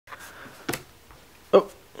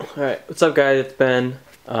Alright, what's up guys, it's Ben,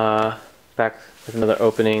 back with another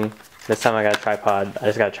opening. This time I got a tripod. I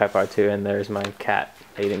just got a tripod too, and there's my cat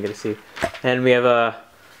that you didn't get to see. And we have a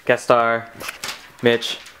guest star,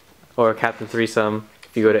 Mitch, or Captain Threesome,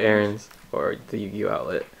 if you go to Aaron's, or the Yu-Gi-Oh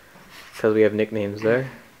outlet, because we have nicknames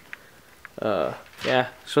there. Yeah,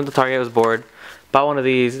 just went to Target, I was bored. Bought one of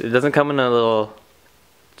these. It doesn't come in a little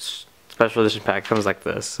special edition pack, it comes like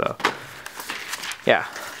this, so yeah.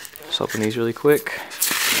 Just open these really quick.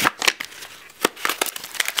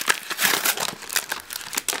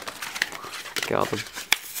 Get all the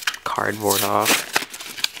cardboard off.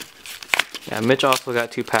 Yeah, Mitch also got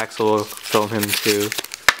 2 packs, so we'll film him too.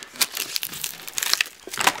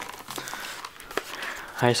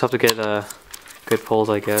 I just have to get good pulls,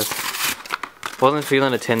 I guess. Wasn't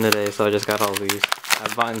feeling a tin today, so I just got all these.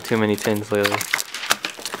 I've bought too many tins lately.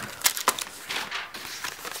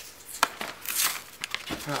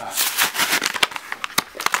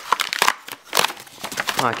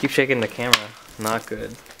 Oh, I keep shaking the camera. Not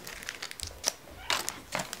good.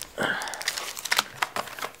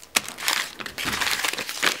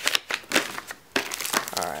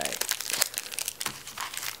 Alright.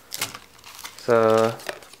 So,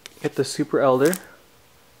 get the Super Elder.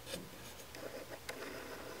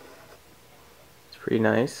 It's pretty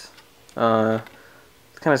nice. It's kind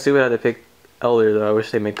of stupid how they pick Elder though. I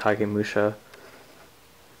wish they made Kagemusha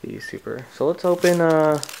the Super. So let's open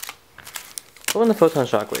the Photon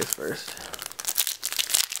Shockwaves first.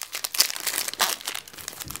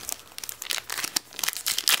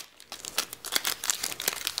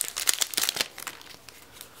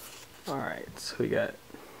 Alright, so we got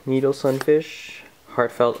Needle Sunfish,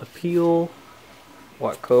 Heartfelt Appeal,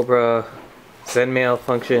 Watt Cobra, Zen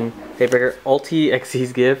Malfunction, Daybreaker, Ulti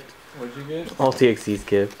XC's Gift. What'd you get? Ulti XC's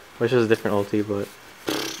Gift. Which is a different ulti, but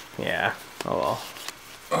yeah. Oh well.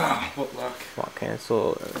 Oh, what luck. Watt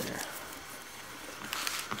Cancel over there.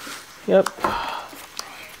 Yep.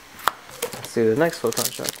 Let's do the next Photon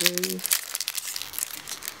Shockwave.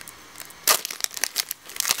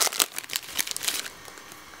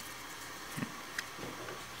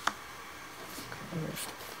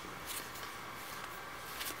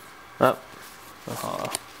 Oh.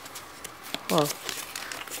 Well,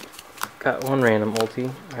 got one random ulti.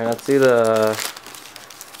 Alright, let's do the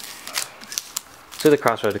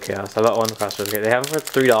Crossroads of Chaos. I bought one Crossroads of Chaos. They have them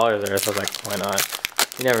for $3 there, so I was like, why not?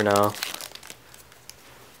 You never know.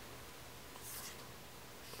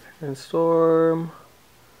 And Storm.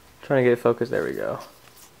 Trying to get it focused. There we go.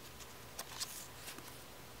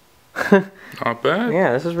 Not bad.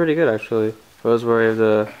 Yeah, this is pretty good actually. Rosemary of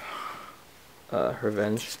the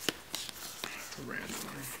Revenge.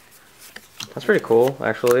 That's pretty cool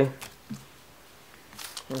actually.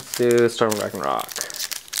 Let's do Storm Ragnarok.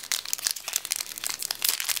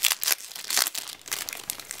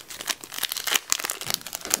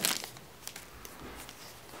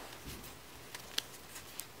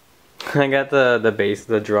 I got the bass,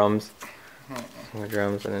 the drums. The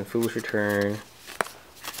drums, and then Foolish Return.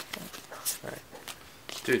 Alright.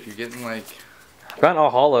 Dude, you're getting like... I've gotten all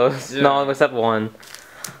hollows. Yeah. No, except one.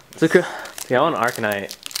 It's a, yeah, I want an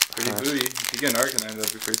Arcanite. Pretty booty. If you get an Arcanite,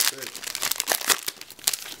 that'd be pretty sick.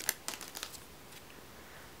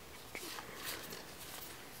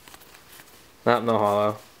 No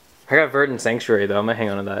hollow. I got Verdant Sanctuary though. I'm gonna hang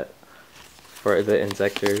on to that for the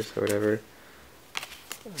Insectors or whatever.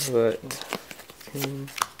 But and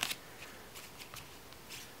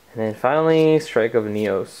then finally Strike of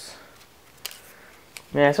Neos.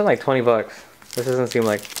 Man, I spent like 20 bucks. This doesn't seem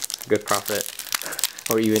like a good profit.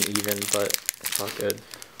 Or even, but it's not good.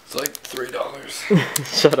 It's like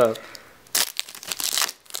 $3. Shut up.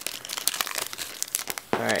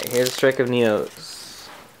 Alright, here's Strike of Neos.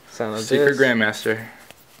 Sound of Secret this. Grandmaster.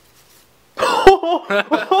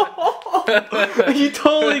 You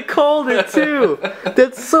totally called it too.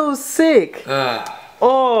 That's so sick.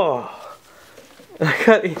 Oh, I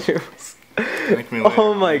got injuries. Thank me later.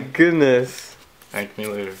 Oh my goodness. Thank me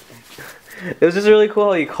later. It was just really cool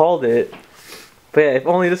how you called it. But yeah, if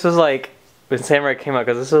only this was like when Samurai came out,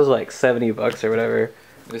 because this was like 70 bucks or whatever.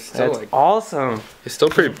 It's still That's like awesome. It's still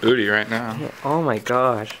pretty booty right now. Oh my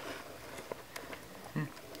gosh.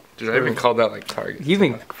 Dude, I even called that like Target. You've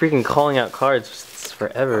been freaking calling out cards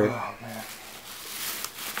forever. Oh man.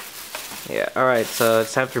 Yeah, alright, so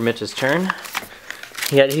it's time for Mitch's turn.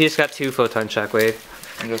 Yeah, he just got 2 Photon Shockwave.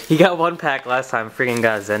 He got 1 pack last time, freaking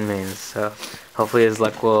got Zen mains, so hopefully his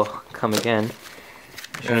luck will come again.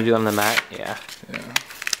 You gonna do on the mat? Yeah. Yeah.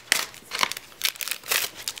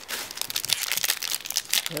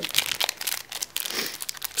 Yep.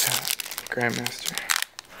 Grandmaster.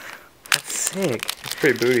 That's sick. It's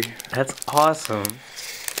pretty booty. That's awesome.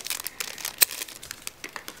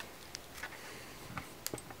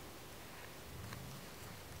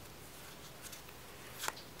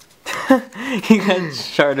 You got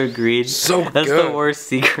Shard Greed. So That's good. the worst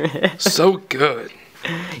secret. So good.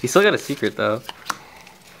 You still got a secret though.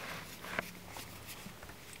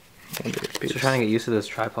 One bigger piece. Just trying to get used to this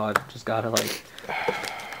tripod. Just got it like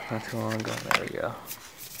not too long ago. There we go.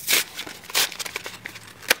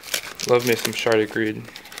 Love me some Shard Greed.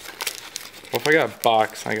 Well, if I got a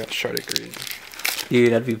box, I got Shard Greed.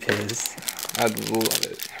 Dude, I'd be pissed. I'd love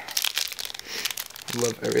it. I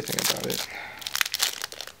love everything about it.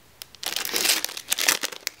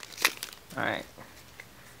 Alright.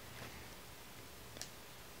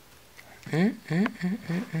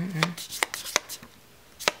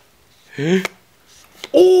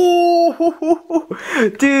 Oh,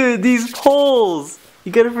 dude, these poles!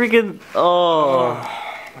 You gotta freaking. Oh.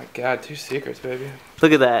 My God, 2 secrets, baby.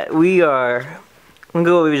 Look at that. We are. Look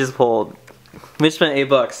at what we just pulled. We just spent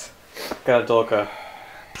 $8. Got a Dolka.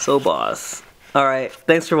 So boss. Alright,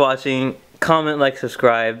 thanks for watching. Comment, like,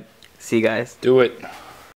 subscribe. See you guys. Do it.